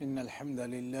إن الحمد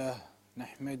لله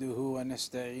نحمده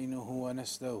ونستعينه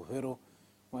ونستغفره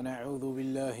ونعوذ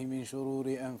بالله من شرور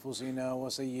أنفسنا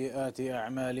وسيئات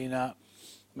أعمالنا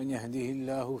من يهده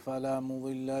الله فلا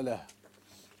مضل له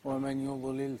ومن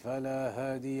يضلل فلا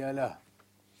هادي له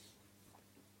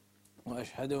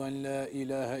وأشهد أن لا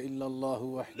إله إلا الله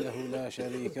وحده لا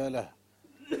شريك له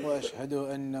وأشهد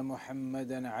أن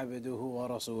محمدا عبده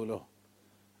ورسوله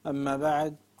أما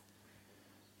بعد.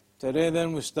 Today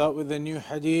then we start with a new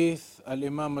hadith.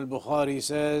 Al-Imam al-Bukhari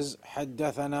says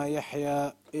حدثنا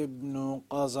يحيى ابن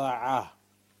قزعة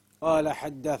قال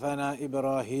حدثنا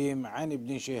إبراهيم عن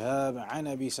ابن شهاب عن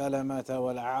أبي سلمة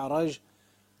والأعرج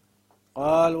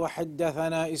قال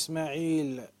وحدثنا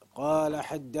إسماعيل قال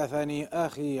حدثني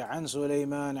أخي عن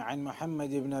سليمان عن محمد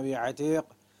بن أبي عتيق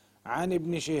عن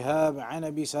ابن شهاب عن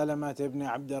أبي سلمة بن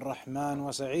عبد الرحمن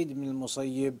وسعيد بن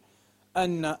المسيب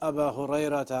أن أبا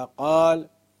هريرة قال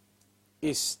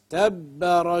استب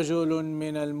رجل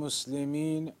من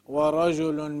المسلمين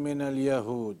ورجل من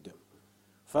اليهود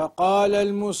فقال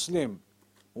المسلم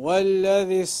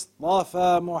والذي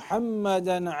اصطفى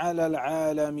محمدا على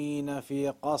العالمين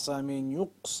في قسم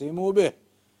يقسم به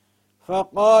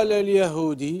فقال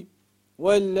اليهودي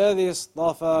والذي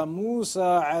اصطفى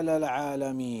موسى على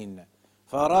العالمين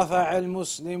فرفع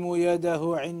المسلم يده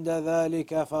عند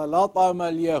ذلك فلطم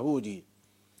اليهودي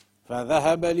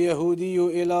فذهب اليهودي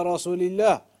إلى رسول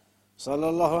الله صلى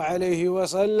الله عليه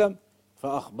وسلم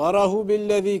فأخبره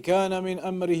بالذي كان من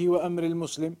أمره وأمر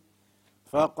المسلم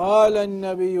فقال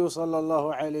النبي صلى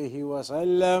الله عليه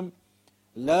وسلم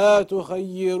لا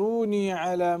تخيروني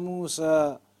على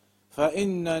موسى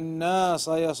فإن الناس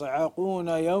يصعقون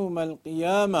يوم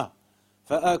القيامة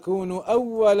فأكون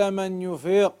أول من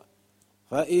يفيق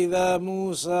فإذا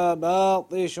موسى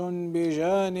باطش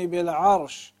بجانب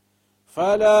العرش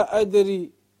فلا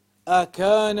أدري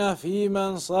أكان في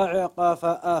من صعق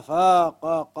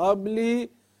فأفاق قبلي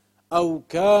أو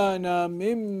كان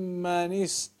ممن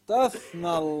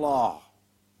استثنى الله.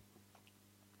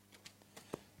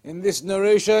 In this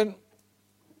narration,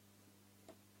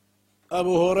 Abu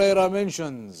Huraira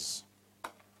mentions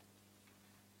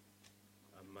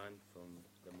a man from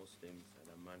the Muslims and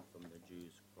a man from the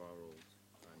Jews quarreled,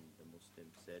 and the Muslim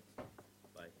said,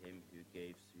 by him who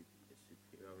gave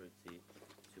superiority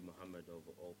to Muhammad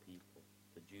over all people.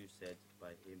 The Jew said,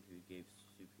 by him who gave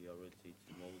superiority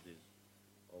to Moses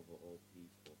over all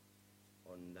people.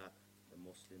 On that, the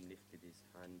Muslim lifted his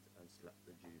hand and slapped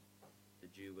the Jew.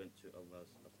 The Jew went to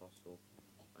Allah's Apostle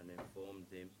and informed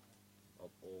him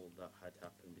of all that had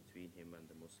happened between him and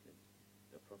the Muslim.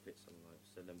 The Prophet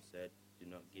ﷺ said, do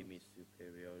not give me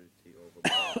superiority over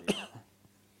Moses,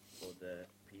 for the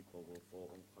people will fall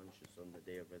unconscious on the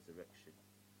day of resurrection.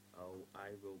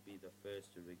 I will be the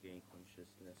first to regain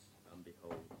consciousness, and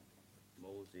behold,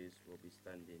 Moses will be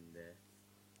standing there,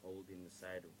 holding the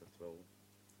side of the throne.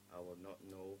 I will not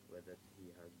know whether he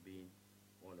has been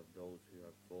one of those who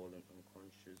have fallen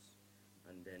unconscious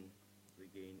and then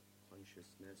regained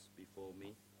consciousness before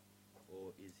me,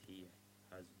 or is he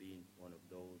has been one of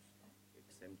those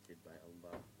exempted by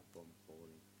Allah from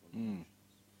falling unconscious.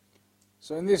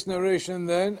 So in this narration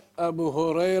then, Abu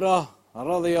Huraira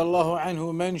radiyallahu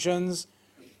anhu mentions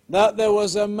that there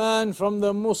was a man from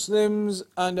the Muslims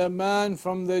and a man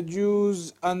from the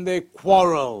Jews, and they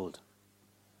quarreled.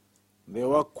 They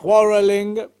were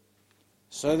quarreling.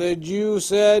 So the Jew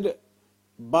said,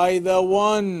 by the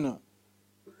one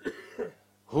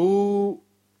who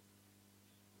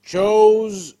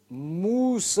chose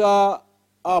Musa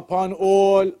upon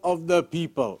all of the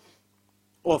people.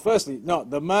 Or firstly, no,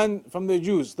 the man from the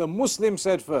Jews, the Muslim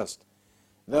said first.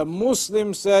 The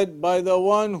Muslim said, by the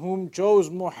one whom chose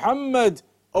Muhammad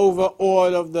over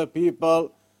all of the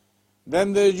people.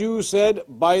 Then the Jew said,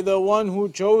 by the one who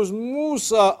chose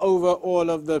Musa over all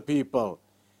of the people.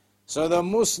 So the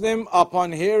Muslim,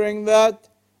 upon hearing that,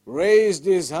 raised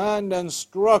his hand and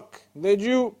struck the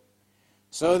Jew.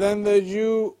 So then the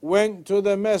Jew went to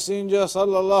the Messenger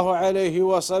sallallahu alaihi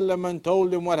wasallam and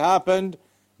told him what happened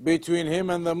between him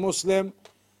and the Muslim.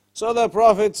 So the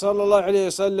Prophet sallallahu alaihi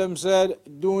wasallam said,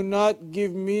 do not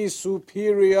give me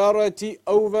superiority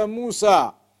over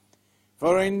Musa,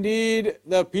 for indeed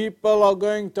the people are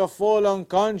going to fall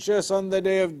unconscious on the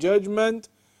day of judgment,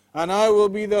 and I will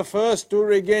be the first to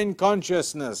regain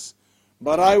consciousness.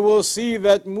 But I will see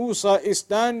that Musa is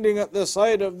standing at the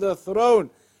side of the throne,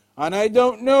 and I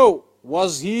don't know,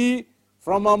 was he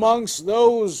from amongst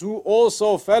those who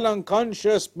also fell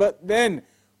unconscious but then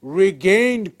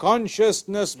regained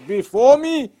consciousness before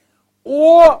me,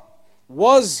 or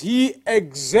was he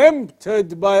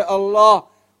exempted by Allah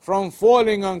from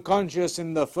falling unconscious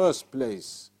in the first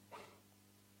place?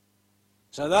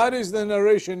 So that is the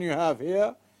narration you have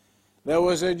here. There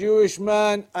was a Jewish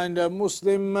man and a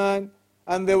Muslim man,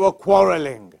 and they were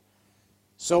quarreling.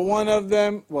 So one of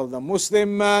them, well, the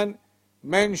Muslim man,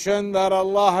 mentioned that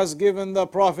Allah has given the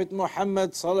Prophet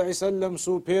Muhammad ﷺ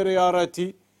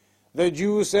superiority. The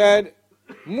Jew said,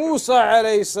 Musa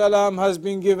alayhi salam has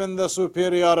been given the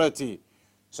superiority.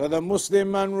 So the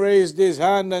Muslim man raised his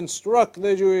hand and struck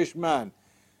the Jewish man.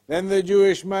 Then the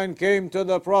Jewish man came to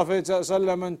the Prophet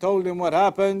ﷺ and told him what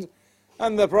happened.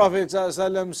 And the Prophet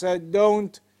ﷺ said,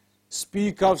 don't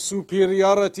speak of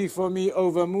superiority for me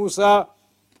over Musa,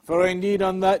 for indeed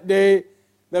on that day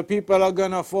the people are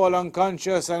going to fall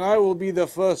unconscious and I will be the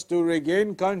first to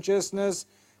regain consciousness,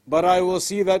 but I will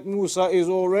see that Musa is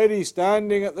already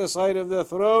standing at the side of the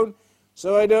throne,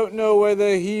 so I don't know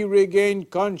whether he regained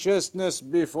consciousness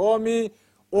before me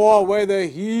or whether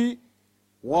he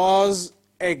was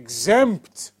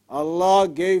exempt. Allah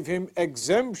gave him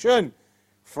exemption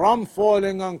from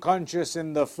falling unconscious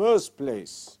in the first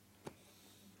place.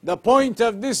 The point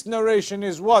of this narration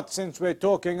is what, since we're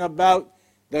talking about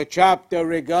the chapter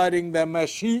regarding the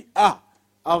Mashi'ah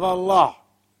of Allah?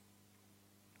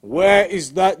 Where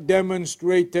is that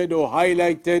demonstrated or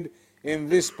highlighted in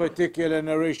this particular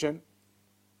narration?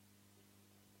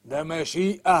 The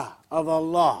Mashi'ah of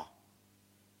Allah.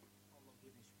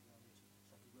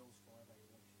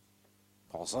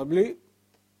 Possibly.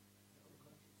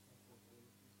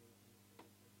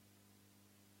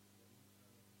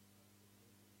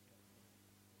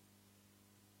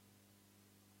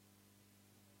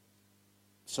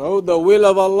 So the will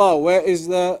of Allah, where is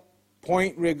the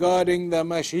point regarding the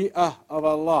Mashi'ah of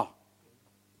Allah?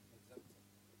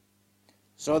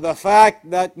 So the fact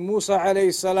that Musa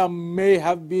alayhi salam may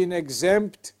have been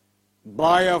exempt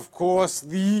by, of course,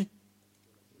 the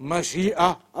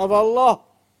Mashi'ah of Allah.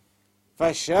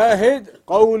 فالشاهد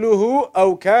قوله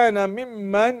أو كان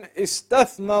ممن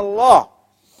استثنى الله.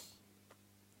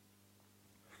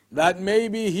 That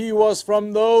maybe he was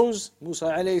from those, Musa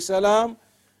alayhi salam,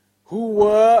 who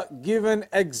were given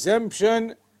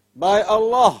exemption by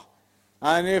Allah.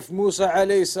 And if Musa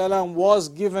alayhi salam was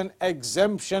given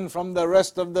exemption from the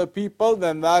rest of the people,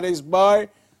 then that is by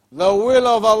the will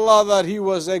of Allah that he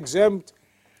was exempt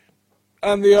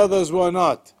and the others were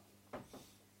not.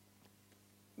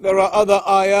 There are other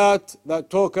ayat that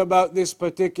talk about this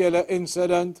particular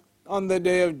incident on the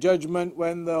Day of Judgment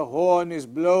when the horn is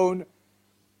blown.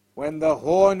 When the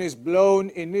horn is blown,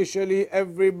 initially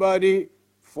everybody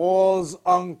falls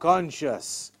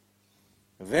unconscious.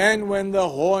 Then when the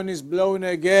horn is blown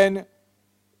again,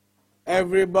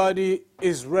 everybody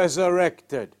is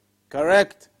resurrected.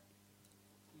 Correct?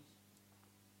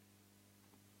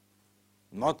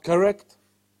 Not correct?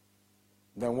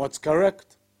 Then what's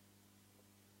correct?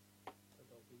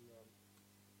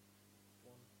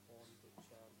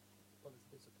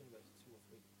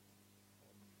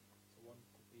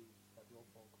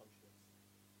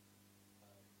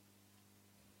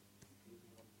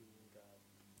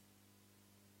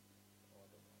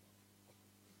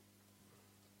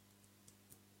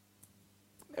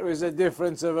 There is a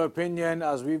difference of opinion,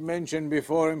 as we've mentioned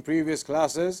before in previous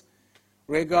classes,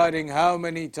 regarding how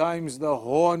many times the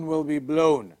horn will be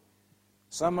blown.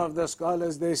 Some of the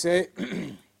scholars, they say,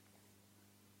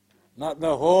 not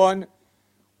the horn,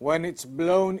 when it's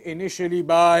blown initially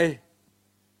by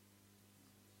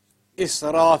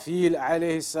Israfil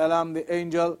alayhi salam, the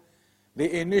angel,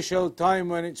 the initial time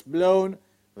when it's blown,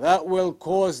 that will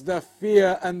cause the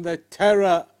fear and the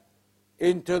terror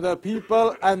into the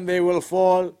people and they will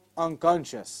fall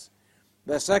unconscious.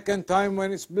 The second time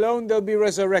when it's blown, they'll be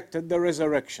resurrected, the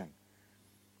resurrection.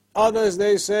 Others,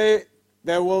 they say,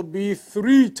 there will be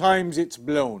 3 times it's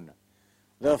blown.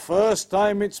 The first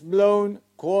time it's blown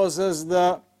causes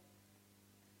the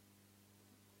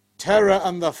terror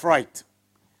and the fright.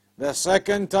 The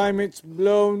second time it's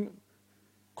blown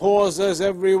causes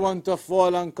everyone to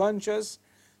fall unconscious.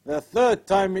 The third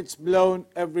time it's blown,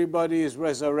 everybody is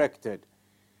resurrected.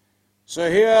 So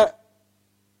here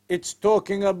it's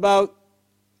talking about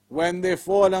when they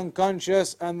fall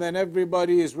unconscious and then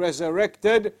everybody is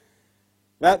resurrected,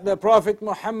 that the Prophet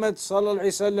Muhammad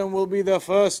ﷺ will be the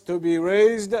first to be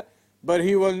raised, but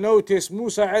he will notice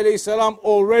Musa alayhi salam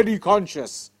already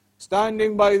conscious,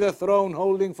 standing by the throne,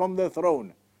 holding from the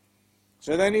throne.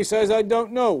 So then he says, I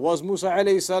don't know, was Musa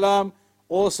alayhi salam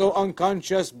also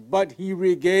unconscious but he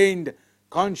regained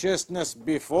consciousness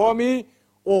before me?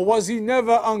 Or was he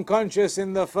never unconscious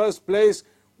in the first place?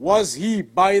 Was he,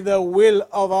 by the will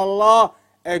of Allah,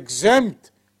 exempt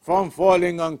from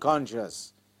falling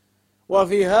unconscious?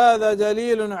 وفي هذا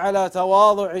دليل على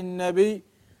تواضع النبي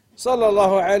صلى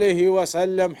الله عليه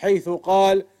وسلم حيث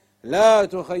قال لا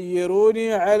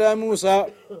تخيروني على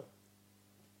موسى.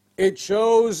 It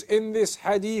shows in this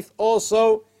hadith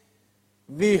also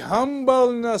the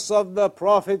humbleness of the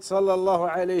Prophet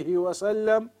sallallahu alaihi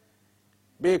wasallam,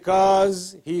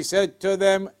 because he said to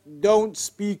them, don't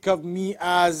speak of me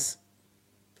as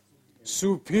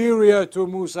superior to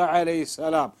Musa alayhi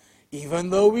salam, even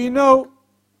though we know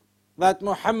that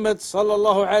Muhammad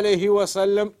sallallahu alayhi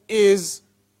wasallam is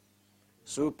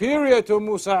superior to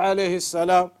Musa alayhi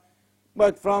salam.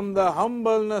 But from the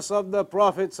humbleness of the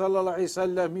Prophet sallallahu alayhi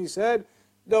wasallam, he said,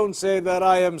 don't say that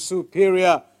I am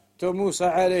superior to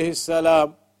Musa alayhi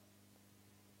salam.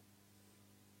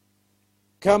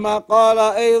 كما قال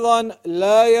أيضا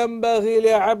لا ينبغي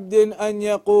لعبد أن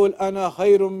يقول أنا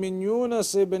خير من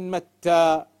يونس بن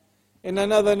متى. In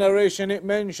another narration it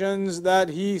mentions that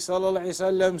he sallallahu alaihi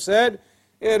wasallam said,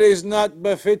 it is not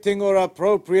befitting or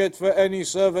appropriate for any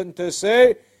servant to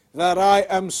say that I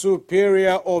am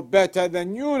superior or better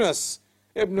than Yunus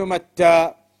ibn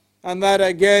Matta. And that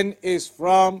again is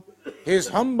from his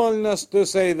humbleness to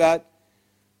say that.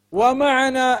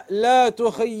 ومعنى لا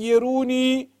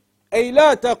تخيروني أي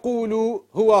لا تقولوا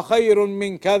هو خير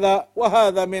من كذا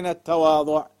وهذا من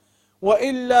التواضع،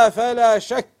 وإلا فلا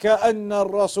شك أن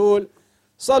الرسول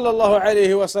صلى الله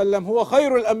عليه وسلم هو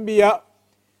خير الأنبياء.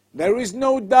 There is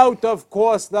no doubt, of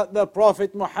course, that the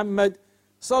Prophet Muhammad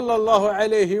صلى الله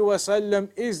عليه وسلم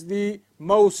is the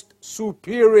most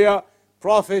superior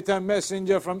prophet and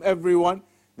messenger from everyone.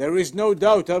 There is no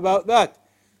doubt about that.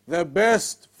 The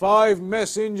best 5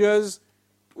 messengers,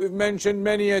 we've mentioned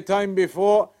many a time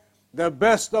before, the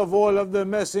best of all of the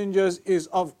messengers is,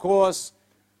 of course,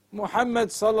 Muhammad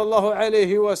sallallahu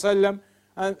alayhi wasallam,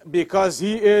 and because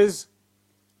he is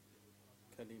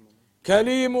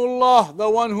Kalimullah, the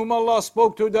one whom Allah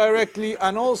spoke to directly,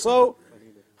 and also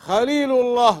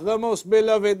Khalilullah, the most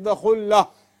beloved, the Khullah,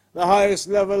 the highest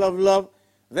level of love.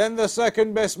 Then the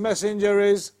second best messenger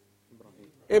is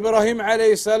Ibrahim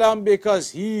alayhi salam,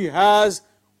 because he has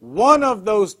one of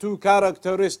those 2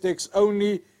 characteristics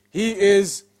only. He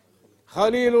is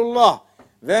Khalilullah.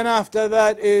 Then after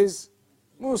that is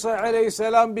Musa alayhi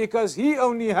salam, because he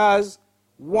only has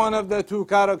one of the 2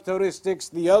 characteristics.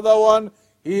 The other one,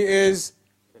 he is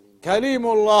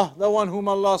Kalimullah, the one whom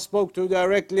Allah spoke to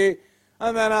directly.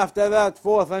 And then after that,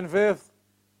 4th and 5th,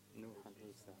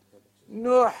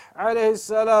 Nuh alayhi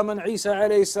salam and Isa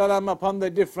alayhi salam, upon the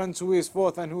difference who is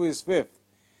 4th and who is 5th.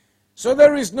 So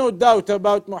there is no doubt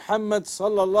about Muhammad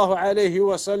sallallahu alayhi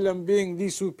wasallam being the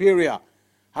superior.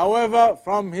 However,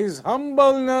 from his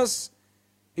humbleness,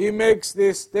 he makes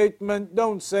this statement,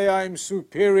 don't say I'm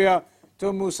superior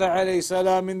to Musa alayhi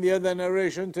salam, in the other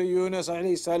narration to Yunus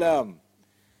alayhi salam.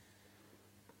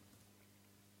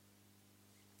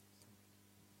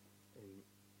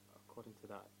 According to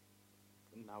that,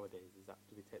 nowadays, is that,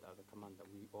 do we take that as a command that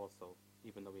we also,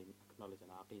 even though we acknowledge in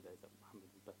our aqidah is that Muhammad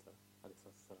is better,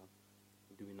 alayhi salam,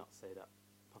 do we not say that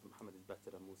Prophet Muhammad is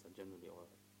better than Musa generally, or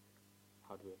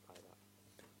how do we apply that?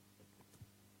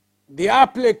 The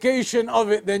application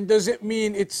of it then, does it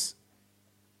mean it's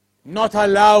not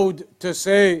allowed to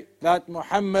say that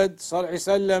Muhammad sallallahu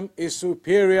alaihi wasallam is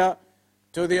superior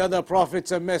to the other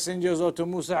prophets and messengers, or to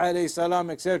Musa alayhi salam,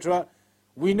 etc.?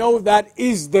 We know that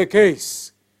is the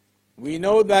case. We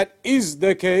know that is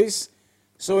the case.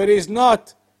 So it is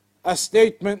not a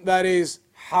statement that is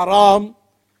haram,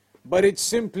 but it's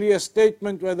simply a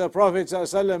statement where the Prophet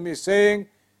sallallahu alaihi wasallam is saying,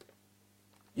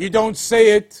 you don't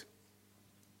say it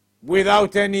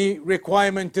without any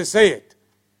requirement to say it.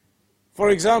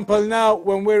 For example, now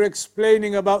when we're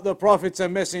explaining about the prophets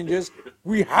and messengers,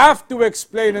 we have to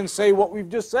explain and say what we've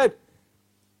just said,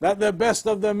 that the best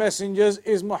of the messengers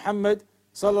is Muhammad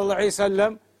sallallahu alaihi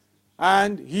wasallam,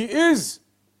 and he is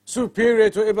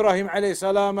superior to Ibrahim alayhi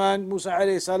salam and Musa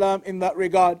alayhi salam in that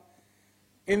regard.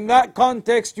 In that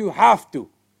context you have to,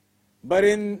 but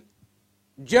in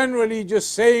generally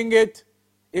just saying it,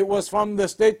 it was from the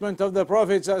statement of the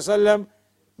Prophet ﷺ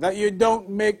that you don't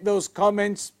make those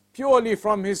comments purely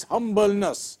from his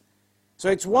humbleness. So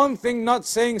it's one thing not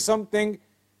saying something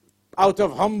out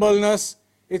of humbleness,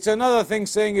 it's another thing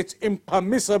saying it's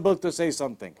impermissible to say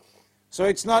something. So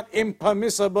it's not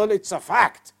impermissible, it's a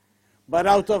fact. But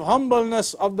out of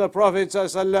humbleness of the Prophet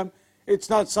ﷺ, it's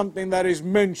not something that is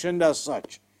mentioned as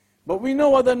such. But we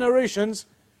know other narrations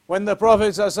when the Prophet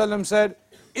ﷺ said,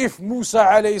 if Musa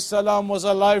alayhi salam was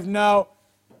alive now,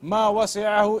 ma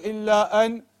wasi'ahu illa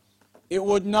an, it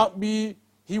would not be,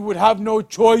 he would have no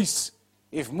choice.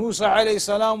 If Musa alayhi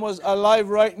salam was alive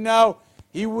right now,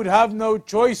 he would have no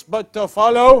choice but to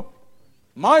follow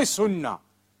my sunnah.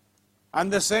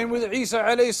 And the same with Isa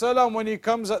alayhi salam, when he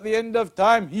comes at the end of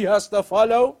time, he has to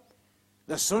follow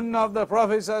the sunnah of the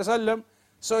Prophet ﷺ.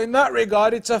 So in that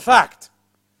regard, it's a fact.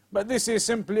 But this is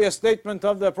simply a statement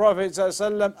of the Prophet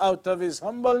ﷺ out of his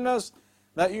humbleness,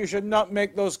 that you should not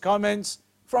make those comments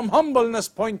from humbleness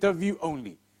point of view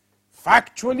only.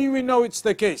 Factually, we know it's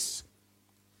the case.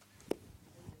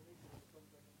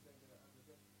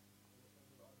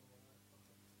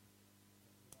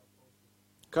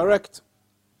 Correct.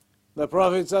 The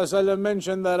Prophet ﷺ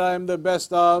mentioned that I am the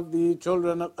best of the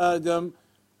children of Adam,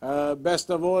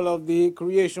 best of all of the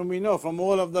creation we know from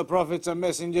all of the prophets and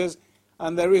messengers.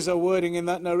 And there is a wording in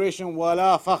that narration,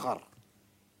 wala fakhr,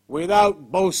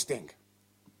 without boasting.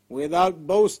 Without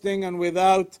boasting and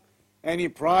without any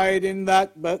pride in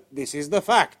that, but this is the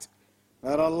fact,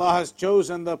 that Allah has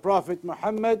chosen the Prophet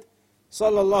Muhammad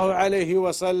sallallahu alayhi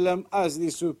wasallam as the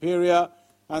superior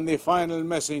and the final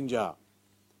messenger.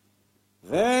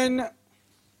 Then,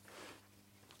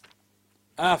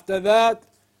 after that,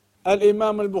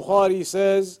 Al-Imam al-Bukhari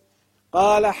says,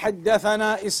 قال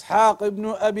حدثنا إسحاق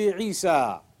بن أبي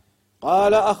عيسى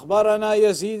قال أخبرنا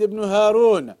يزيد بن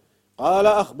هارون قال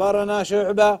أخبرنا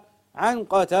شعبة عن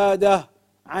قتادة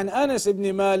عن أنس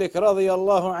بن مالك رضي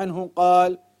الله عنه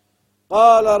قال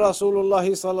قال رسول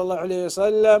الله صلى الله عليه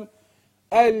وسلم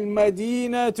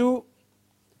المدينة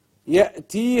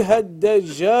يأتيها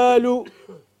الدجال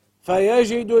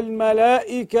فيجد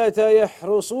الملائكة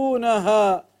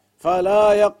يحرسونها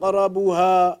فلا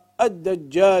يقربها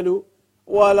الدجال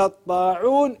ولا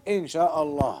الطاعون إن شاء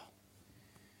الله.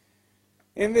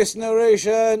 In this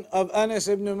narration of Anas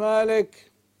ibn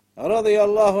Malik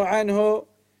radiyallahu anhu,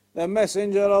 the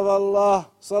Messenger of Allah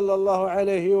sallallahu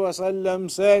alayhi wasallam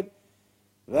said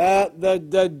that the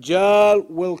Dajjal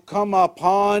will come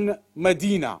upon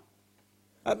Medina.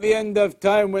 At the end of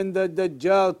time, when the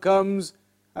Dajjal comes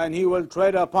and he will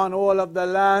tread upon all of the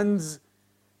lands,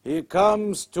 he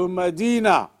comes to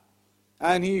Medina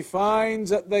and he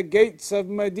finds at the gates of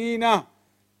Medina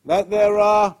that there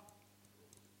are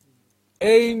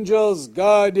angels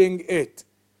guarding it.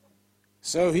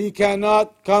 So he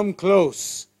cannot come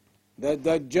close. The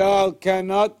Dajjal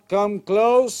cannot come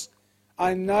close,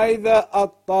 and neither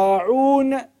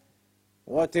at-ta'un.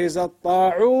 What is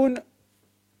at-ta'un?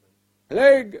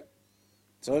 Plague.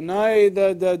 So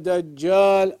neither the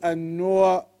Dajjal and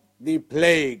nor the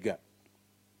plague.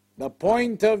 The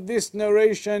point of this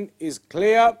narration is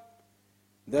clear.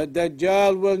 The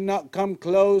Dajjal will not come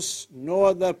close,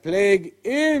 nor the plague,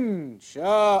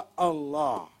 insha'Allah.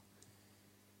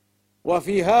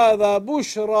 وفي هذا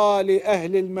بشرى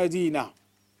لأهل المدينة.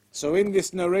 So in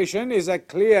this narration is a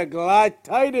clear glad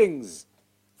tidings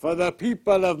for the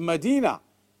people of Medina,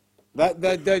 that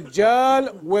the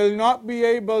Dajjal will not be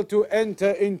able to enter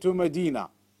into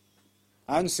Medina.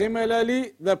 And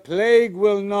similarly, the plague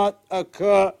will not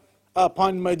occur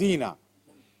upon Medina.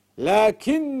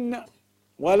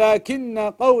 ولكن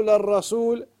قول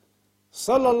الرسول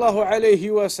صلى الله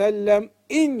عليه وسلم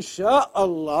إن شاء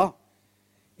الله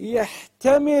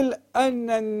يحتمل أن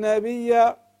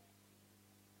النبي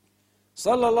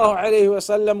صلى الله عليه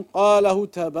وسلم قاله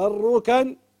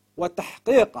تبركا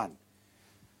وتحقيقا.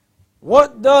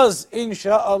 What does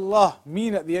insha'Allah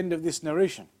mean at the end of this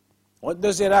narration? What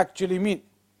does it actually mean?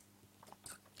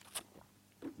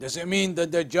 Does it mean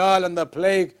that the Dajjal and the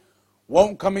plague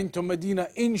won't come into Medina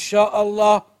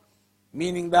insha'Allah?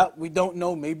 Meaning that we don't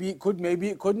know, maybe it could, maybe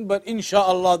it couldn't, but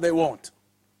insha'Allah they won't.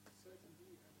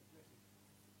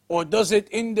 Or does it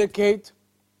indicate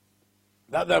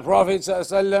that the Prophet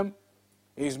ﷺ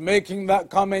is making that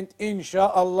comment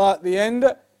insha'Allah at the end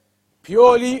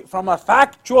purely from a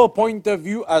factual point of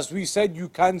view? As we said, you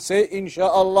can say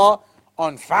insha'Allah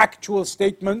on factual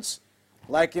statements,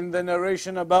 like in the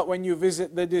narration about when you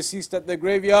visit the deceased at the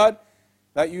graveyard,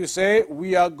 that you say,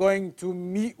 we are going to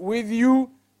meet with you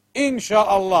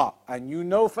insha'Allah, and you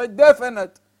know for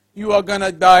definite you are going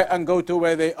to die and go to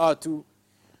where they are to.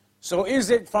 So is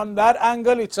it from that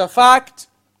angle? It's a fact,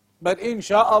 but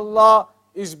insha'Allah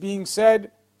is being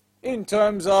said in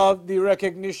terms of the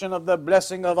recognition of the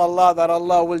blessing of Allah, that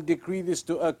Allah will decree this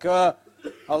to occur,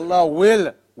 Allah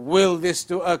will this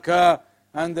to occur,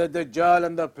 and the Dajjal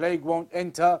and the plague won't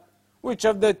enter. Which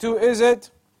of the two is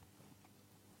it?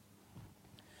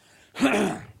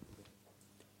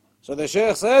 So the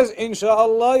Shaykh says,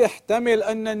 insha'Allah يحتمل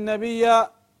أن النبي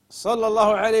صلى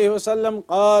الله عليه وسلم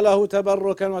قاله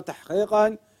تبركا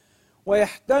وتحقيقا،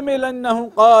 ويحتمل أنه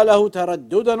قاله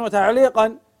ترددا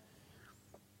وتعليقا،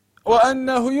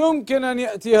 وأنه يمكن أن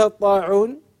يأتيها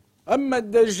الطاعون. أما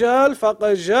الدجال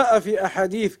فقد جاء في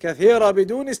أحاديث كثيرة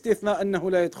بدون استثناء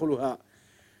أنه لا يدخلها،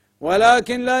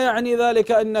 ولكن لا يعني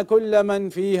ذلك أن كل من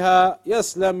فيها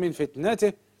يسلم من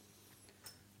فتنته.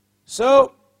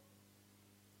 So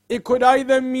it could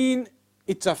either mean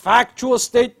it's a factual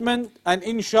statement and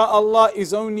insha'Allah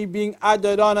is only being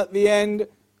added on at the end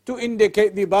to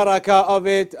indicate the barakah of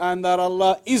it and that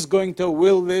Allah is going to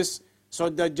will this,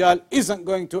 so Dajjal isn't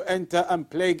going to enter and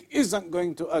plague isn't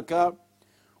going to occur.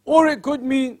 Or it could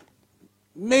mean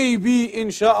maybe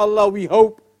insha'Allah we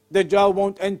hope Dajjal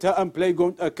won't enter and plague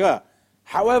won't occur.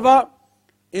 However,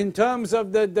 in terms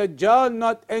of the Dajjal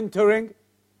not entering,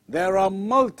 there are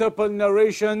multiple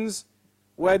narrations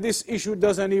where this issue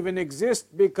doesn't even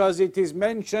exist because it is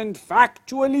mentioned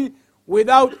factually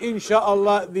without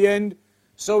insha'Allah at the end.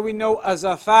 So we know as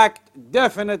a fact,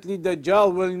 definitely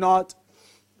Dajjal will not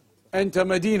enter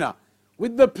Medina.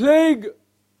 With the plague,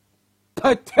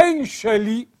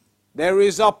 potentially, there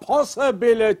is a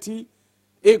possibility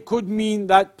it could mean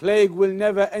that plague will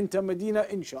never enter Medina,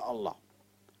 insha'Allah.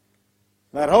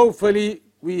 That hopefully,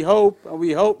 we hope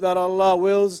that Allah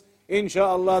wills,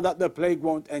 insha'Allah, that the plague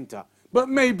won't enter. But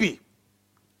maybe,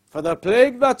 for the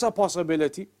plague, that's a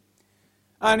possibility.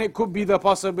 And it could be the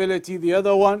possibility, the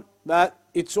other one, that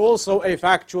it's also a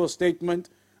factual statement,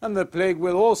 and the plague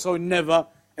will also never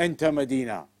enter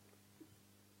Medina.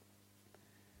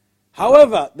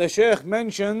 However, the Shaykh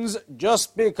mentions,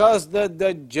 just because the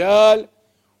Dajjal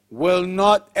will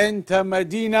not enter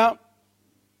Medina,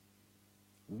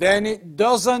 then it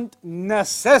doesn't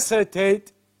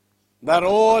necessitate that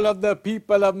all of the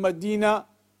people of Medina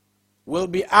will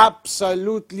be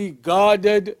absolutely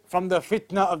guarded from the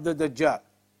fitna of the Dajjal.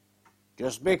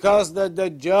 Just because the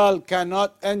Dajjal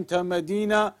cannot enter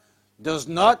Medina does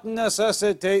not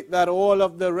necessitate that all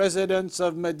of the residents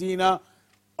of Medina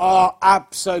are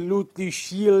absolutely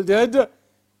shielded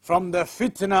from the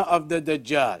fitna of the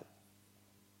Dajjal.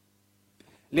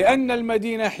 لأن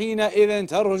المدينة حينئذ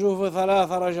ترجف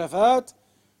 3 رجفات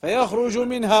فيخرج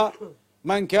منها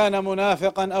من كان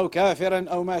منافقا أو كافرا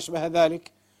أو ما أشبه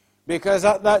ذلك. Because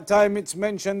at that time it's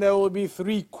mentioned there will be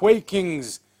 3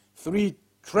 quakings, 3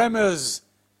 tremors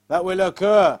that will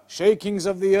occur, shakings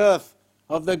of the earth,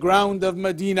 of the ground of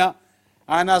Medina.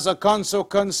 And as a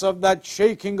consequence of that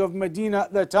shaking of Medina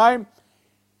at the time,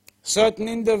 certain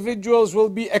individuals will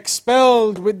be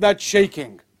expelled with that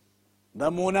shaking. The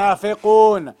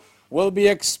munafiqun will be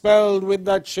expelled with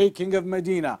that shaking of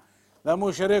Medina. The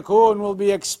mushrikun will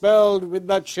be expelled with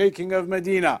that shaking of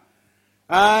Medina.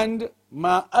 And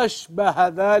ma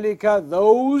ashbaha dhalika,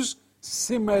 those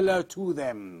similar to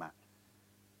them.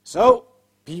 So,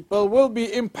 people will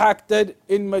be impacted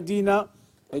in Medina.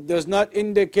 It does not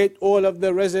indicate all of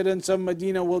the residents of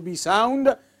Medina will be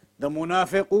sound. The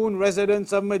munafiqun,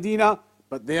 residents of Medina,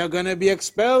 but they are going to be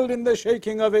expelled in the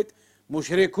shaking of it.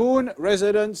 Mushrikun,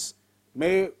 residents,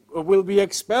 will be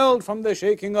expelled from the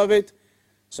shaking of it.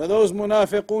 So those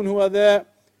munafiqun who are there,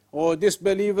 or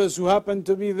disbelievers who happen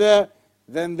to be there,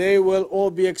 then they will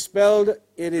all be expelled.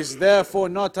 It is therefore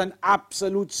not an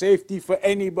absolute safety for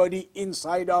anybody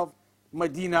inside of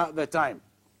Medina at the time.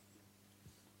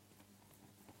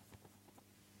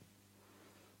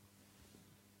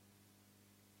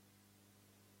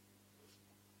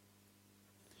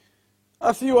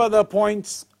 A few other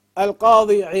points.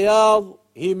 Al-Qadi Iyad,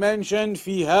 he mentioned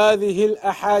في هذه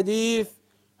الأحاديث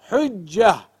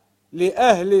حجة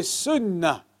لأهل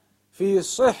السنة في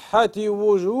صحة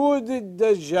وجود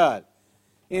الدجال.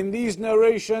 In these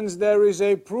narrations there is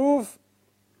a proof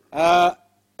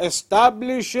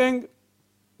establishing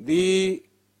the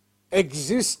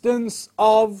existence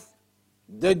of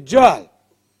Dajjal.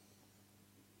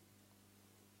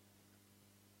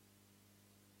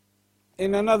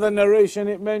 In another narration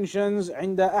it mentions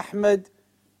عند أحمد,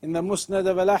 in the Musnad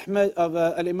of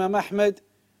Al-Imam Ahmad,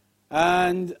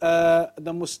 and the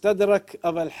Mustadrak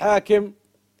of Al-Hakim.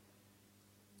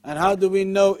 And how do we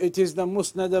know it is the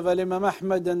Musnad of Al-Imam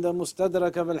Ahmad and the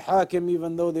Mustadrak of Al-Hakim,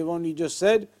 even though they've only just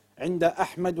said عند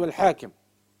أحمد والحاكم?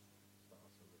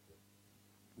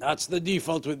 That's the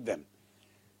default with them.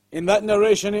 In that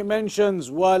narration it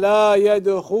mentions وَلَا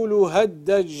يَدْخُلُهَا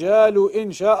الدَّجَّالُ إِنْ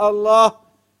شَاءَ اللَّهِ.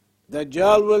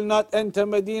 Dajjal will not enter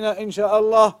Medina,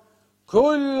 insha'Allah.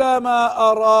 كُلَّمَا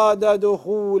أَرَادَ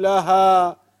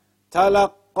دُخُولَهَا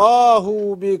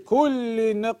تَلَقَّاهُ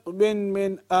بِكُلِّ نِقْبٍ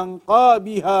مِّنْ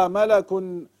أَنْقَابِهَا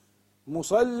مَلَكٌ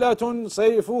مُسَلَّةٌ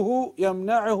سَيْفُهُ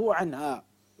يَمْنَعُهُ عَنْهَا.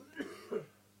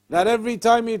 That every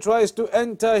time he tries to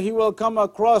enter, he will come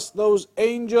across those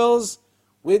angels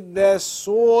with their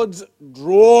swords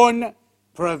drawn,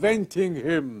 preventing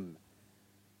him.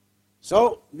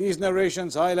 So, these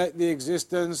narrations highlight the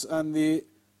existence and the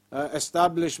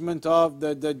establishment of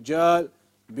the Dajjal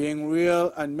being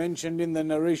real and mentioned in the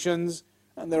narrations,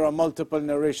 and there are multiple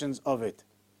narrations of it.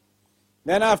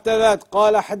 Then after that,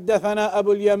 قال حدثنا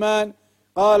أبو اليمان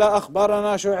قال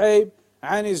أخبرنا شعيب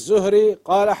عن الزهري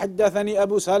قال حدثني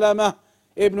أبو سلمة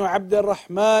ابن عبد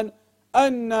الرحمن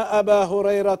أن أبا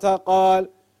هريرة قال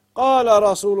قال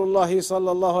رسول الله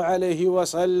صلى الله عليه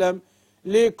وسلم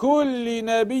لكل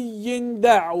نبي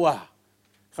دعوة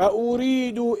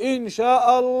فأريد إن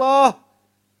شاء الله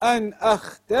أن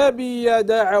أختبي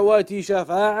دعوتي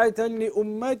شفاعة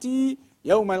لأمتي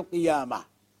يوم القيامة.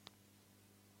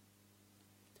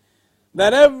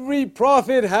 That every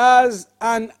prophet has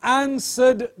an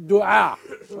answered dua.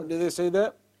 What did they say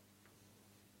there?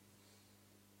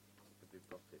 Every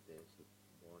prophet there is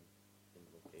one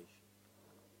invocation.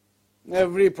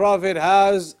 Every prophet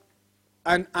has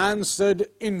an answered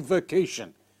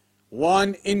invocation.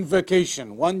 One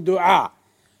invocation, one dua.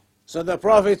 So the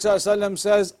Prophet ﷺ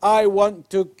says, I want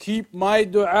to keep my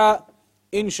dua,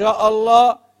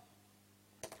 insha'Allah,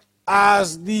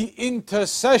 as the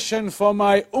intercession for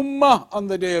my ummah on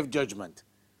the Day of Judgment.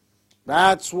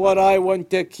 That's what I want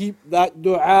to keep that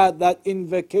dua, that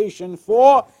invocation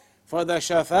for the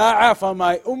shafa'ah for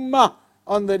my ummah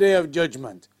on the Day of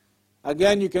Judgment.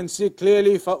 Again, you can see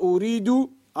clearly, فَأُرِيدُ,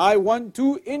 I want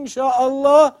to,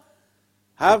 insha'Allah,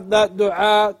 have that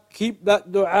dua, keep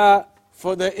that dua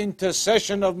for the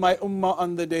intercession of my ummah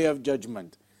on the Day of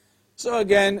Judgment. So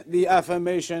again, the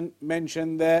affirmation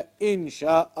mentioned there,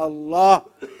 insha'Allah.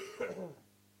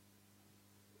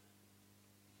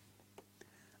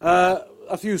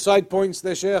 A few side points.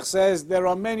 The Shaykh says there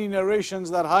are many narrations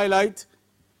that highlight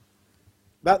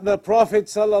that the Prophet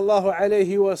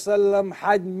ﷺ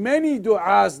had many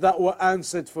du'as that were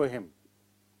answered for him.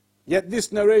 Yet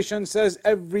this narration says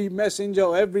every messenger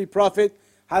or every prophet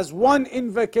has one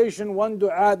invocation, one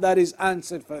dua that is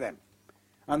answered for them.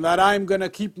 And that I'm going to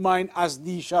keep mine as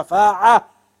the shafa'ah,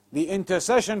 the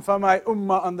intercession for my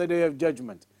ummah on the Day of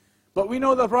Judgment. But we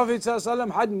know the Prophet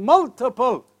ﷺ had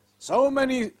multiple, so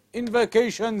many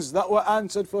invocations that were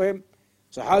answered for him.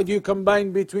 So how do you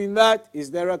combine between that?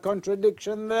 Is there a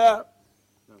contradiction there?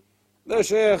 No. The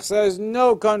Shaykh says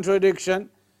no contradiction.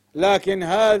 لكن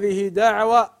هذه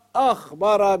دعوة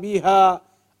أخبر بها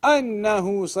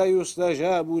أنه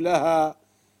سيستجاب لها.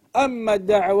 أما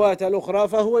الدعوات الأخرى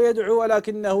فهو يدعو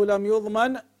ولكنه لم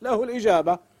يضمن له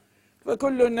الإجابة.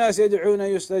 فكل الناس يدعون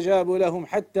يستجاب لهم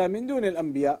حتى من دون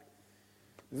الأنبياء.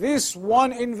 This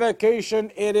one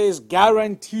invocation, it is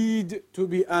guaranteed to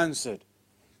be answered.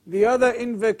 The other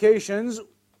invocations,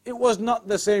 it was not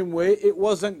the same way. It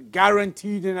wasn't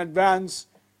guaranteed in advance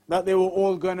that they were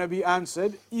all going to be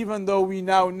answered, even though we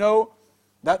now know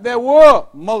that there were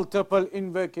multiple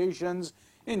invocations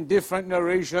in different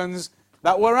narrations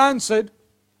that were answered.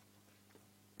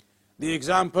 The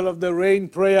example of the rain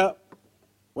prayer,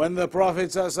 when the Prophet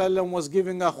ﷺ was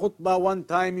giving a khutbah one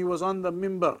time, he was on the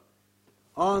minbar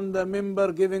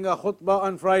giving a khutbah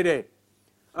on Friday.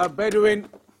 A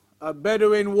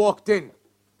Bedouin walked in.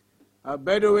 A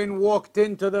Bedouin walked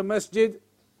into the masjid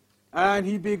and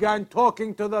he began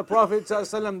talking to the Prophet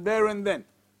ﷺ there and then.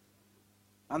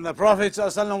 And the Prophet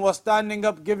ﷺ was standing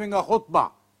up giving a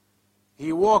khutbah.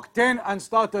 He walked in and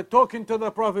started talking to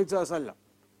the Prophet ﷺ.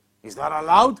 Is that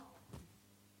allowed?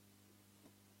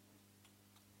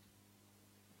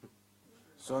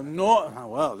 So no,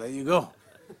 well, there you go.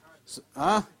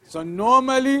 So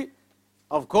normally,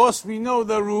 of course, we know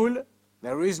the rule.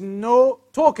 There is no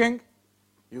talking.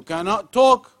 You cannot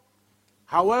talk.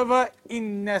 However,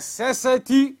 in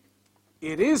necessity,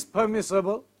 it is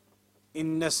permissible.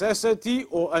 In necessity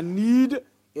or a need,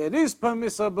 it is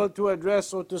permissible to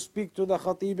address or to speak to the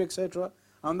khatib, etc.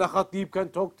 And the khatib can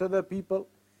talk to the people.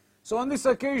 So on this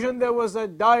occasion, there was a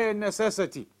dire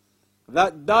necessity.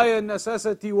 That dire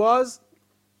necessity was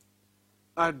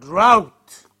a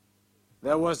drought.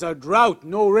 There was a drought,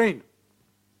 no rain.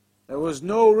 There was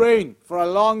no rain for a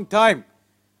long time.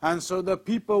 And so the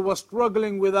people were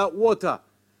struggling without water.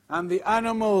 And the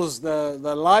animals, the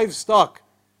livestock,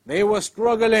 they were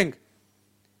struggling.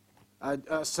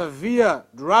 A severe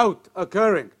drought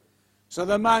occurring. So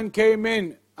the man came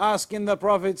in asking the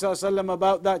Prophet ﷺ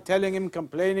about that, telling him,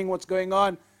 complaining what's going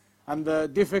on, and the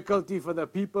difficulty for the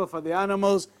people, for the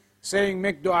animals, saying,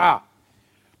 make dua.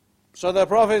 So the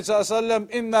Prophet ﷺ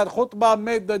in that khutbah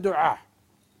made the dua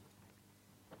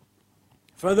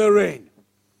for the rain.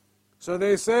 So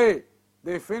they say,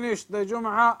 they finished the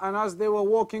Jum'ah, and as they were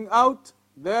walking out,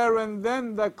 there and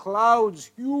then the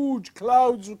clouds, huge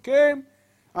clouds came,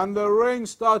 and the rain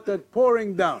started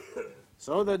pouring down.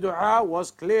 So the dua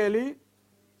was clearly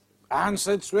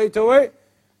answered straight away,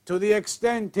 to the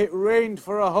extent it rained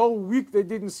for a whole week, they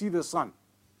didn't see the sun.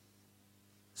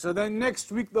 So then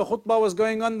next week the khutbah was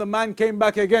going on, the man came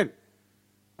back again.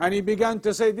 And he began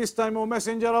to say, this time, O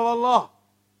Messenger of Allah,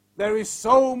 There is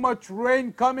so much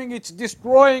rain coming, it's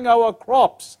destroying our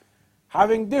crops.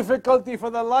 Having difficulty for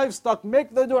the livestock,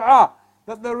 make the dua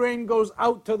that the rain goes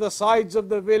out to the sides of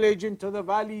the village, into the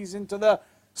valleys, into the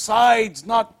sides,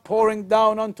 not pouring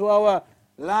down onto our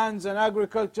lands and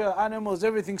agriculture, animals,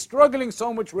 everything, struggling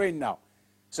so much rain now.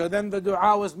 So then the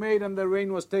dua was made and the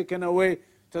rain was taken away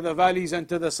to the valleys and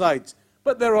to the sides.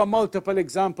 But there are multiple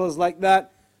examples like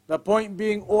that. The point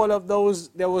being, all of those,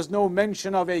 there was no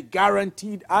mention of a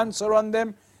guaranteed answer on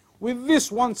them. With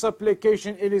this one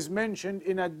supplication, it is mentioned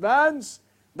in advance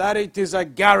that it is a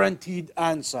guaranteed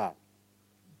answer.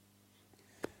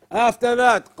 After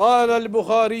that, قال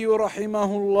البخاري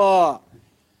رحمه الله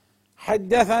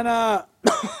حدثنا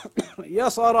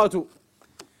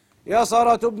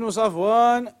يسرة بن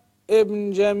صفوان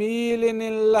ابن جميل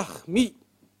اللخمي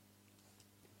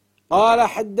قال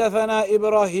حدثنا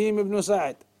إبراهيم بن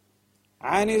سعد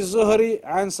عن الزهري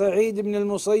عن سعيد بن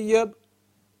المسيب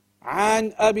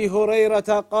عن أبي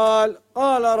هريرة قال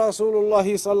قال رسول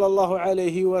الله صلى الله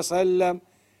عليه وسلم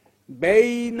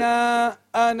بين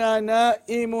أنا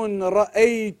نائم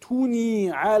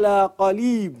رأيتني على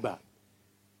قليب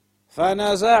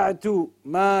فنزعت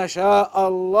ما شاء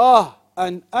الله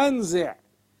أن أنزع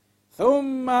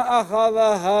ثم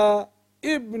أخذها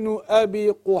ابن أبي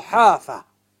قحافة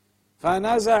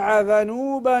فنزع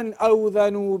ذنوبا أو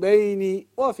ذنوبين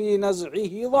وفي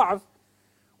نزعه ضعف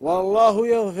والله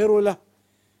يغفر له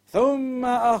ثم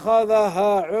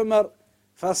أخذها عمر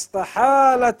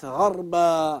فاستحالت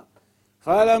غربا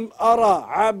فلم أرى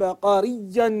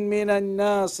عبقريا من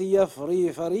الناس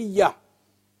يفري فرية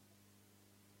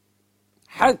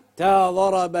حتى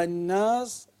ضرب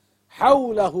الناس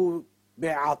حوله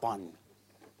بعطن.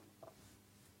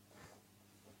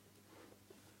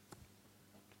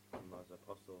 Allah's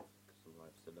Apostle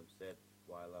said,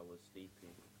 while I was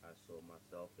sleeping, I saw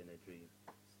myself in a dream,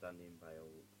 standing by a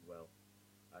well.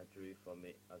 I drew from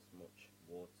it as much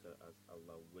water as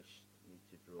Allah wished me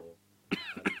to draw,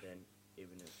 and then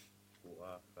Ibn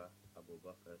Quhafa Abu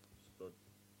Bakr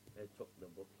took the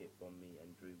bucket from me and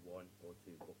drew 1 or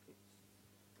 2 buckets,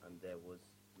 and there was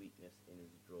weakness in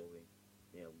his drawing.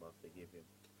 May Allah forgive him.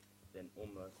 Then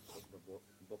Umar took the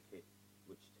bucket,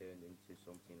 which turned into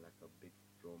something like a big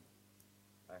drum.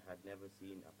 I had never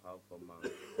seen a powerful man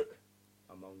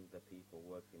among the people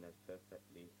working as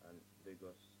perfectly and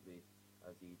vigorously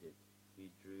as he did. He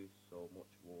drew so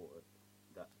much water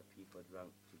that the people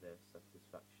drank to their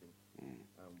satisfaction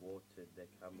and watered their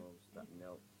camels that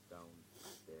knelt down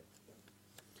there.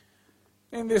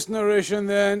 In this narration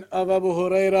then of Abu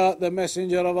Huraira, the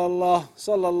Messenger of Allah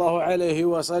sallallahu alayhi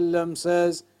wasallam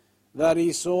says that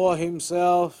he saw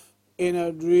himself in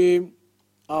a dream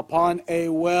upon a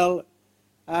well,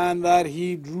 and that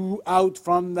he drew out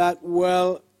from that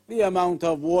well the amount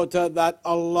of water that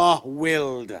Allah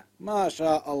willed.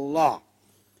 MashaAllah.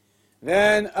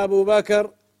 Then Abu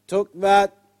Bakr took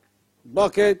that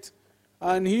bucket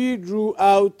and he drew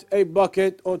out a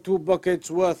bucket or 2 buckets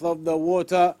worth of the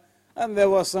water, and there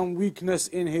was some weakness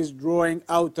in his drawing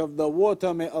out of the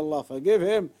water. May Allah forgive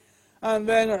him. And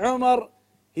then Umar,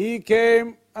 he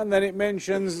came, and then it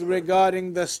mentions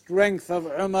regarding the strength of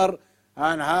Umar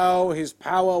and how his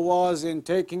power was in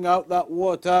taking out that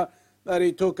water, that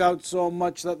he took out so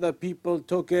much that the people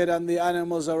took it, and the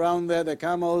animals around there, the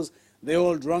camels, they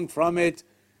all drank from it.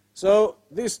 So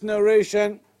this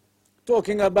narration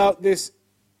talking about this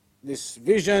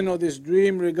vision or this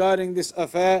dream regarding this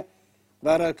affair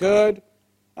that occurred,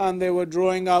 and they were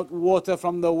drawing out water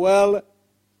from the well,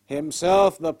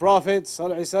 himself, the Prophet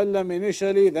ﷺ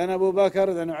initially, then Abu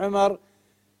Bakr, then Umar.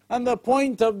 And the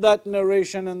point of that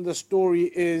narration and the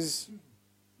story is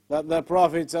that the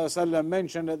Prophet ﷺ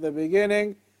mentioned at the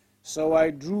beginning, so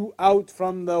I drew out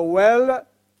from the well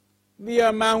the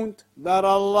amount that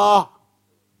Allah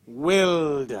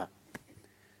willed.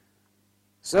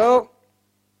 So,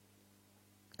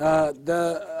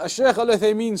 the Shaykh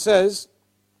Al-Uthaymeen says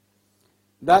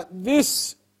that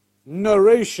this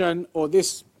narration or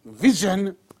this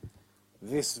vision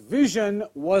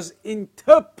was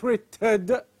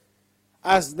interpreted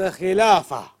as the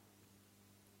Khilafah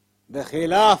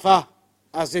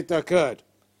as it occurred.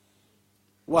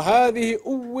 وهذه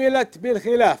أولت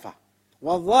بالخلافة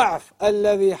والضعف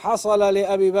الذي حصل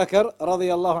لأبي بكر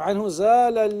رضي الله عنه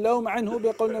زال اللوم عنه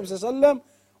بقول النبي صلى الله عليه وسلم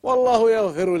والله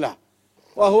يغفر له،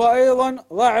 وهو أيضا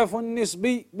ضعف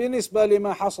نسبي بالنسبة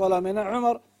لما حصل من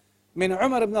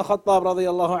عمر بن الخطاب رضي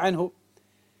الله عنه.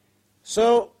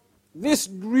 So this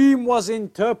dream was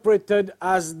interpreted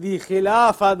as the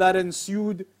Khilafah that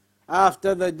ensued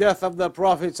after the death of the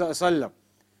Prophet ﷺ.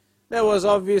 There was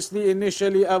obviously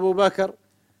initially Abu Bakr,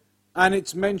 and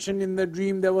it's mentioned in the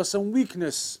dream there was some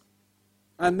weakness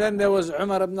And then there was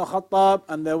Umar ibn Khattab,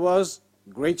 and there was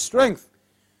great strength.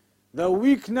 The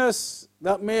weakness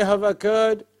that may have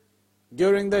occurred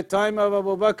during the time of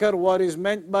Abu Bakr, what is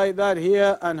meant by that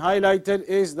here and highlighted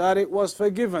is that it was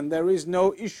forgiven. There is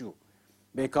no issue.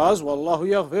 Because, Wallahu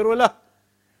yaghfiru lah.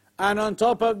 And on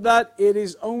top of that, it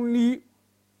is only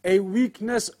a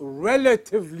weakness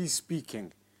relatively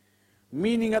speaking.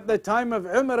 Meaning at the time of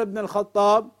Umar ibn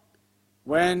al-Khattab,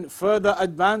 when further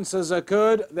advances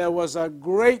occurred, there was a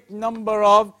great number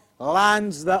of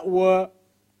lands that were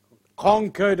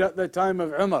conquered at the time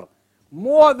of Umar.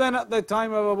 More than at the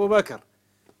time of Abu Bakr.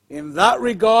 In that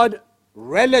regard,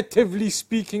 relatively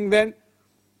speaking then,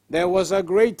 there was a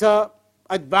greater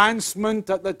advancement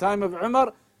at the time of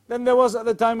Umar than there was at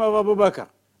the time of Abu Bakr.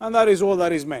 And that is all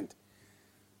that is meant.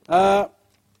 There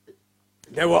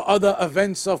were other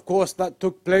events, of course, that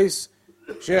took place.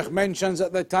 Shaykh mentions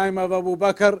at the time of Abu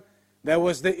Bakr, there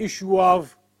was the issue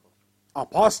of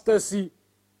apostasy.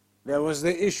 There was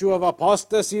the issue of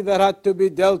apostasy that had to be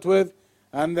dealt with.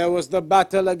 And there was the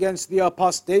battle against the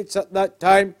apostates at that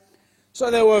time.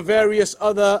 So there were various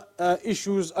other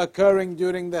issues occurring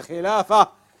during the Khilafah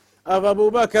of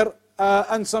Abu Bakr.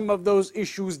 And some of those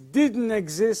issues didn't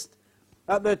exist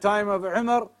at the time of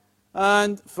Umar.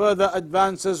 And further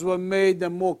advances were made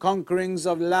and more conquerings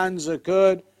of lands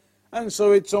occurred. And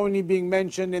so it's only being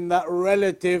mentioned in that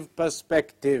relative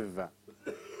perspective.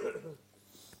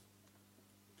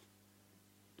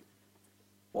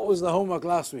 What was the homework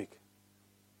last week?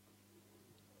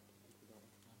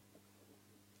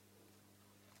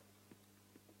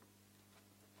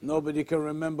 Nobody can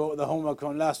remember what the homework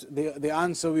from last. The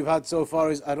answer we've had so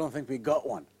far is I don't think we got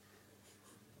one.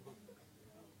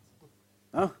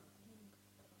 Huh?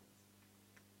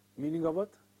 Meaning of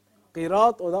what?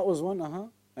 Qirat, oh that was one,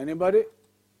 Anybody?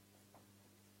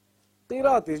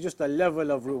 Qirat is just a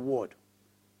level of reward.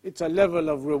 It's a level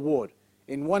of reward.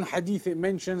 In one hadith it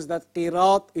mentions that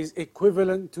Qirat is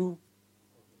equivalent to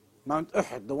Mount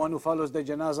Uhud. The one who follows the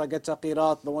janazah gets a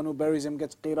Qirat, the one who buries him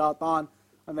gets Qiratan.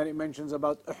 And then it mentions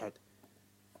about Uhud.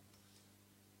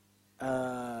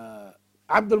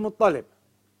 Abdul Muttalib.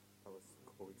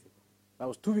 That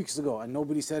was 2 weeks ago and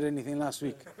nobody said anything last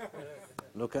week.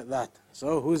 Look at that.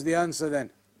 So who's the answer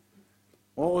then?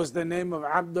 What was the name of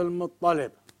Abdul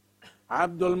Muttalib?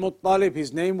 Abdul Muttalib,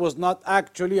 his name was not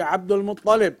actually Abdul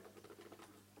Muttalib.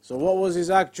 So what was his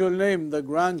actual name? The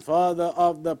grandfather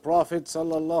of the Prophet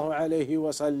sallallahu alaihi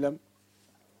wasallam.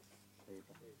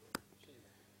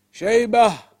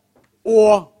 Shaybah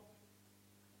or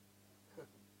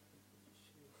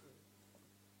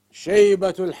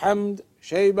Shaybatul Hamd.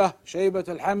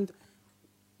 Shaybatul Hamd.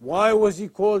 Why was he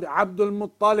called Abdul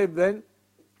Muttalib then?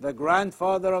 The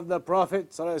grandfather of the Prophet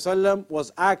ﷺ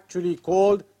was actually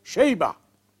called Shaybah.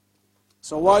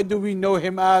 So why do we know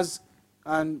him as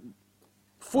and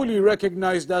fully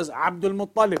recognized as Abdul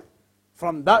Muttalib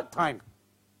from that time?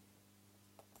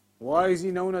 Why is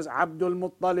he known as Abdul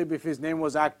Muttalib if his name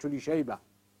was actually Shaybah?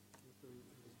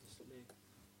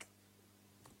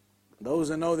 Those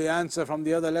who know the answer from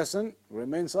the other lesson,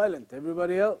 remain silent.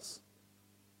 Everybody else?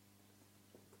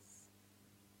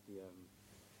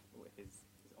 His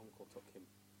uncle took him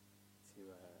to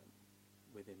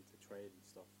with him to trade and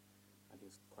stuff, and he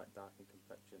was quite dark in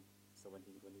complexion. So when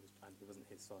he was, and he wasn't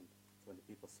his son. So when the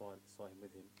people saw him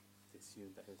with him, they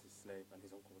assumed that he was his slave, and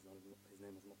his uncle was known, his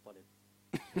name was Muttalib.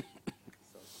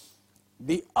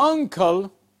 The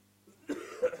uncle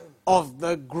of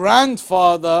the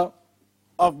grandfather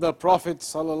of the Prophet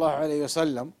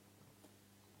ﷺ,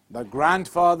 the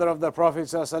grandfather of the Prophet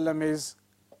ﷺ is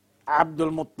Abdul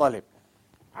Muttalib.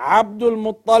 Abdul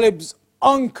Muttalib's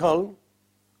uncle,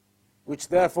 which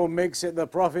therefore makes it the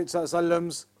Prophet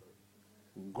ﷺ's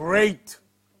great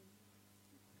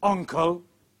uncle,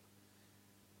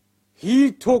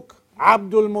 he took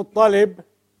Abdul Muttalib,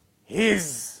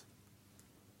 his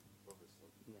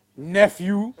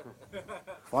nephew,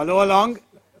 follow along.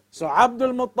 So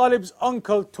Abdul Muttalib's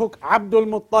uncle took Abdul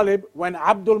Muttalib when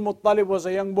Abdul Muttalib was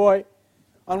a young boy.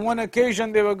 On one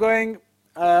occasion they were going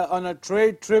on a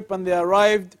trade trip and they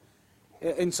arrived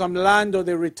in some land or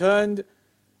they returned,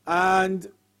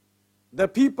 and the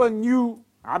people knew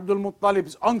Abdul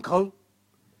Muttalib's uncle.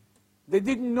 They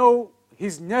didn't know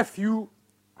his nephew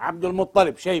Abdul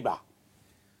Muttalib, Shaybah.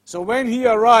 So when he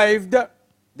arrived,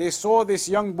 they saw this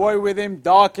young boy with him,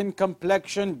 dark in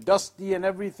complexion, dusty and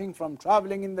everything from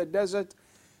traveling in the desert.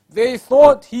 They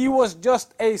thought he was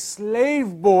just a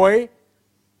slave boy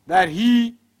that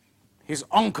his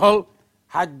uncle,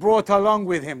 had brought along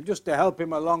with him, just to help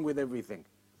him along with everything.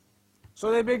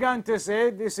 So they began to say,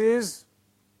 this is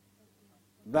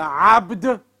the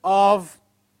Abd of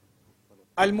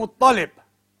Al-Muttalib.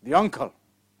 the uncle.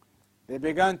 They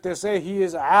began to say he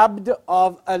is Abd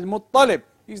of Al-Muttalib.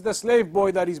 He's the slave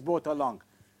boy that he's brought along.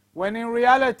 When in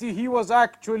reality he was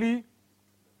actually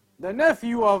the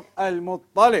nephew of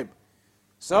Al-Muttalib.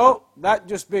 So that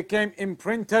just became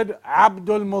imprinted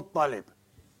Abdul Muttalib.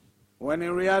 When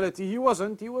in reality he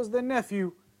wasn't, he was the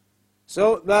nephew.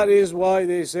 So that is why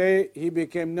they say he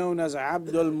became known as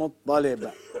Abdul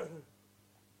Muttalib.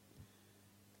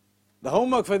 The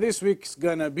homework for this week is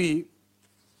going to be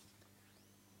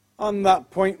on that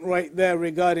point right there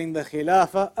regarding the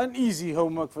Khilafah, an easy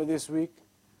homework for this week.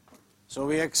 So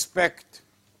we expect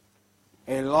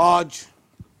a large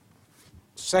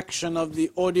section of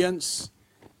the audience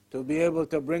to be able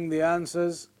to bring the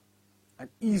answers. An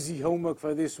easy homework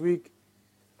for this week.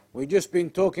 We've just been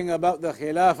talking about the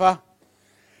Khilafah.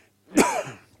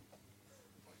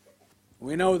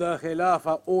 We know the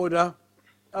Khilafah order.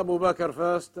 Abu Bakr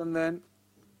first, and then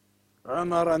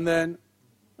Umar, and then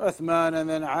Uthman, and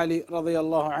then Ali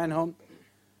radiallahu anhum.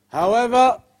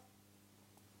 However,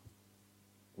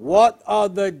 what are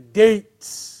the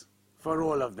dates for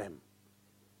all of them?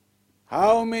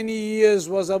 How many years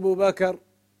was Abu Bakr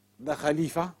the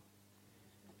Khalifa?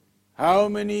 How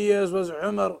many years was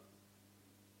Umar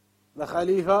the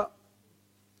Khalifa?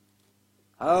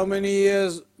 How many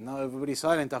years? Now everybody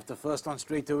silent after first one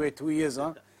straight away, 2 years,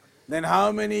 huh? Then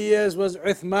how many years was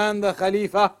Uthman the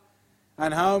Khalifa?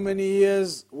 And how many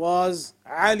years was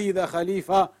Ali the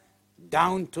Khalifa?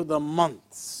 Down to the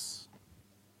months.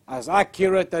 As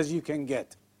accurate as you can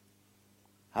get.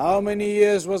 How many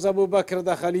years was Abu Bakr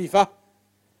the Khalifa?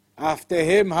 After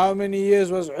him, how many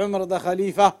years was Umar the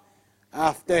Khalifa?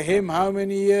 After him, how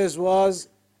many years was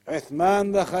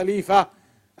Uthman the Khalifa?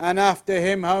 And after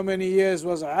him, how many years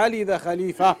was Ali the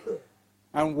Khalifa?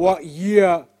 And what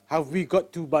year have we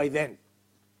got to by then?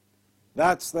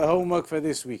 That's the homework for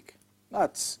this week.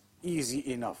 That's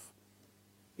easy enough.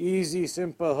 Easy,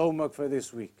 simple homework for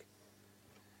this week.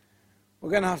 We're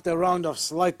going to have to round off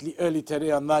slightly early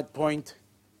today on that point.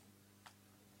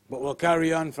 But we'll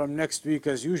carry on from next week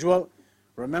as usual.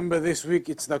 Remember, this week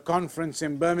it's the conference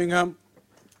in Birmingham.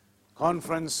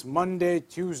 Conference Monday,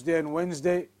 Tuesday and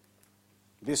Wednesday.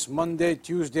 This Monday,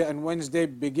 Tuesday and Wednesday,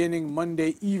 beginning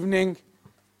Monday evening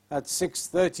at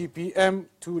 6:30 p.m.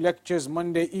 2 lectures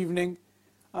Monday evening.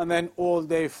 And then all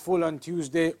day full on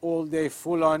Tuesday, all day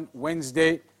full on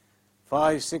Wednesday.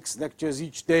 5, 6 lectures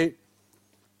each day.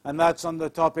 And that's on the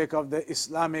topic of the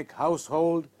Islamic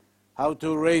household. How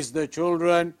to raise the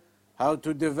children. How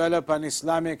to develop an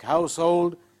Islamic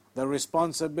household. The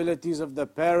responsibilities of the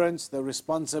parents. The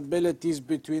responsibilities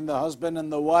between the husband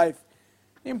and the wife.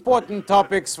 Important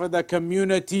topics for the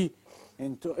community.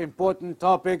 Important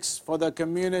topics for the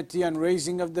community and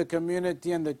raising of the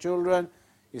community and the children.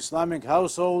 Islamic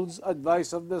households,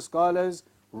 advice of the scholars,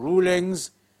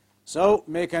 rulings. So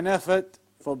make an effort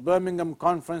for Birmingham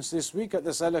conference this week at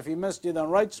the Salafi Masjid on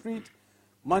Wright Street,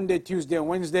 Monday, Tuesday and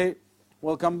Wednesday.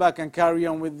 We'll come back and carry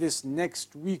on with this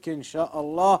next week,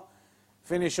 inshaAllah.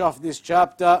 Finish off this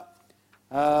chapter.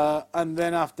 And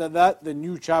then after that, the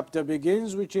new chapter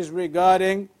begins, which is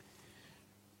regarding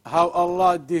how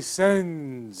Allah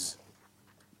descends.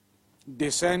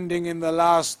 Descending in the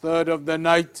last third of the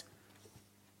night.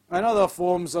 And other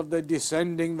forms of the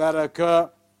descending that occur.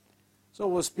 So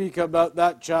we'll speak about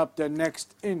that chapter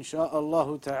next,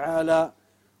 insha'Allah ta'ala.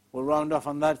 We'll round off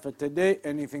on that for today.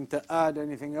 Anything to add,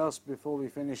 anything else before we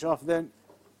finish off then?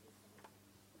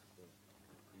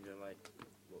 You know, like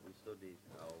what we studied,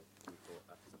 how people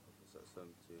ask the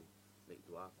Prophet to make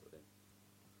dua for them.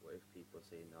 What if people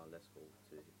say, now let's go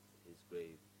to his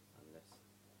grave and let's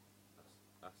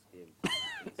ask him,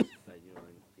 you know,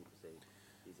 and people say,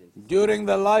 during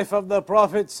the life of the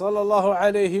Prophet sallallahu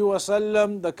alaihi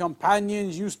wasallam, the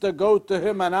companions used to go to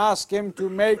him and ask him to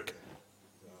make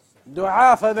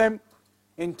dua for them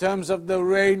in terms of the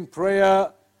rain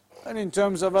prayer and in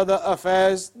terms of other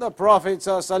affairs. The Prophet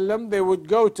sallallahu alaihi wasallam, they would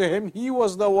go to him. He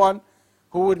was the one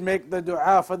who would make the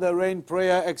dua for the rain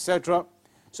prayer, etc.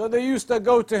 So they used to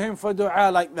go to him for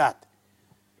dua like that.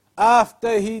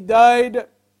 After he died,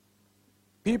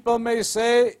 people may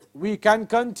say, we can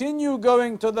continue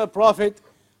going to the Prophet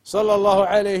sallallahu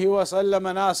alaihi wasallam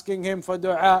and asking him for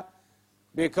dua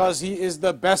because he is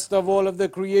the best of all of the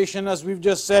creation, as we've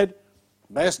just said,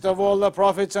 best of all the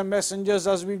prophets and messengers,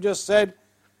 as we've just said.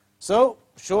 So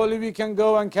surely we can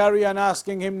go and carry on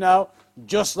asking him now,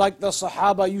 just like the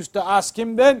Sahaba used to ask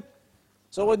him then.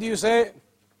 So what do you say?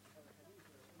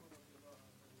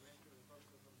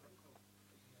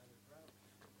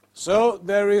 So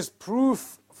there is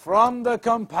proof from the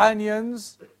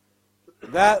companions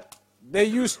that they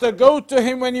used to go to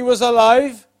him when he was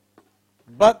alive,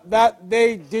 but that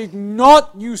they did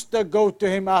not used to go to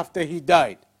him after he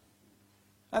died.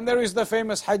 And there is the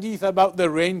famous hadith about the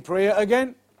rain prayer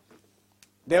again.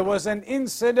 There was an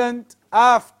incident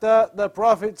after the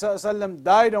Prophet ﷺ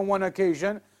died on one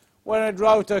occasion when a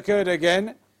drought occurred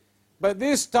again. But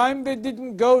this time they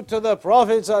didn't go to the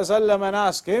Prophet ﷺ and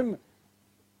ask him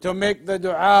to make the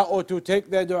dua or to take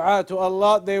their dua to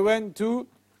Allah. They went to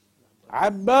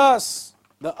Abbas,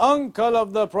 the uncle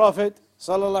of the Prophet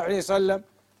ﷺ.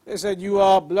 They said, you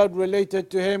are blood related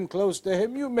to him, close to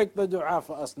him, you make the dua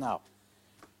for us now.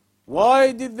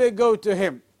 Why did they go to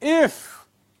him? If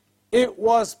it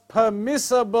was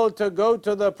permissible to go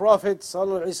to the Prophet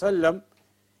ﷺ,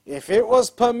 if it was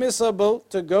permissible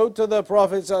to go to the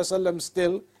Prophet ﷺ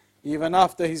still, even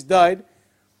after he's died,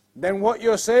 then what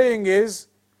you're saying is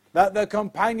that the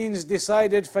companions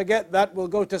decided, forget that, we'll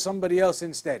go to somebody else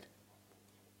instead.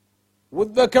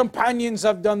 Would the companions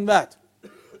have done that?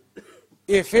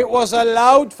 If it was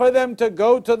allowed for them to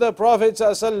go to the Prophet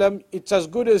ﷺ, it's as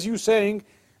good as you saying,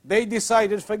 they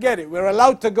decided, forget it, we're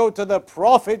allowed to go to the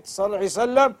Prophet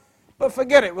ﷺ, but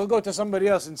forget it, we'll go to somebody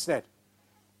else instead.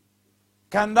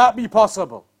 Can that be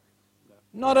possible?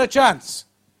 Not a chance.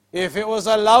 If it was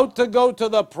allowed to go to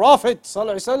the Prophet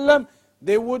ﷺ,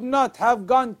 they would not have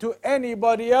gone to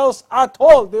anybody else at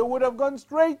all. They would have gone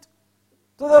straight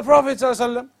to the Prophet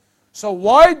ﷺ. So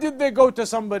why did they go to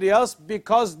somebody else?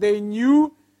 Because they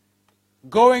knew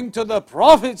going to the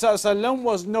Prophet ﷺ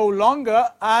was no longer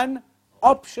an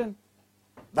option.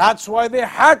 That's why they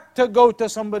had to go to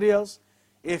somebody else.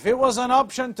 If it was an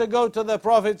option to go to the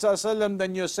Prophet ﷺ,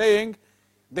 then you're saying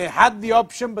they had the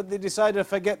option, but they decided,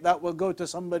 forget that, we'll go to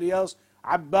somebody else.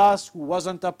 Abbas, who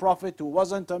wasn't a prophet, who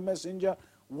wasn't a messenger.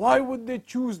 Why would they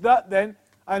choose that then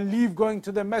and leave going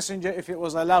to the messenger if it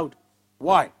was allowed?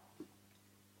 Why?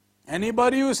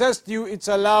 Anybody who says to you it's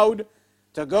allowed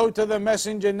to go to the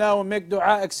messenger now and make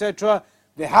dua, etc.,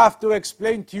 they have to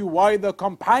explain to you why the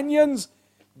companions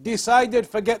decided,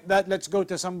 forget that, let's go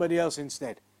to somebody else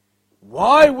instead.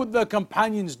 Why would the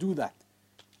companions do that?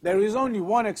 There is only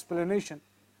one explanation.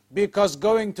 Because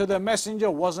going to the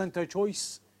messenger wasn't a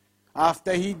choice.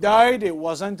 After he died, it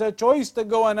wasn't a choice to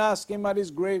go and ask him at his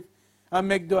grave and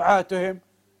make dua to him.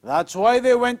 That's why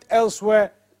they went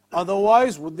elsewhere.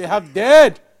 Otherwise, would they have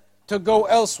dared to go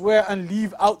elsewhere and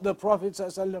leave out the Prophet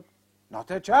ﷺ? Not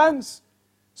a chance.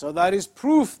 So that is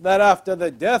proof that after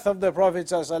the death of the Prophet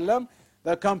ﷺ,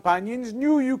 the companions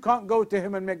knew you can't go to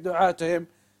him and make dua to him.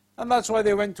 And that's why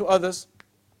they went to others.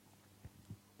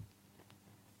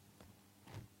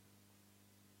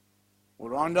 We'll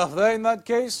round off there in that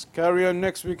case. Carry on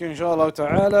next week inshallah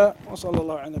ta'ala. Wa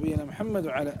sallallahu ala nabiyyina Muhammad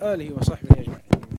wa ala alihi wa sahbihi.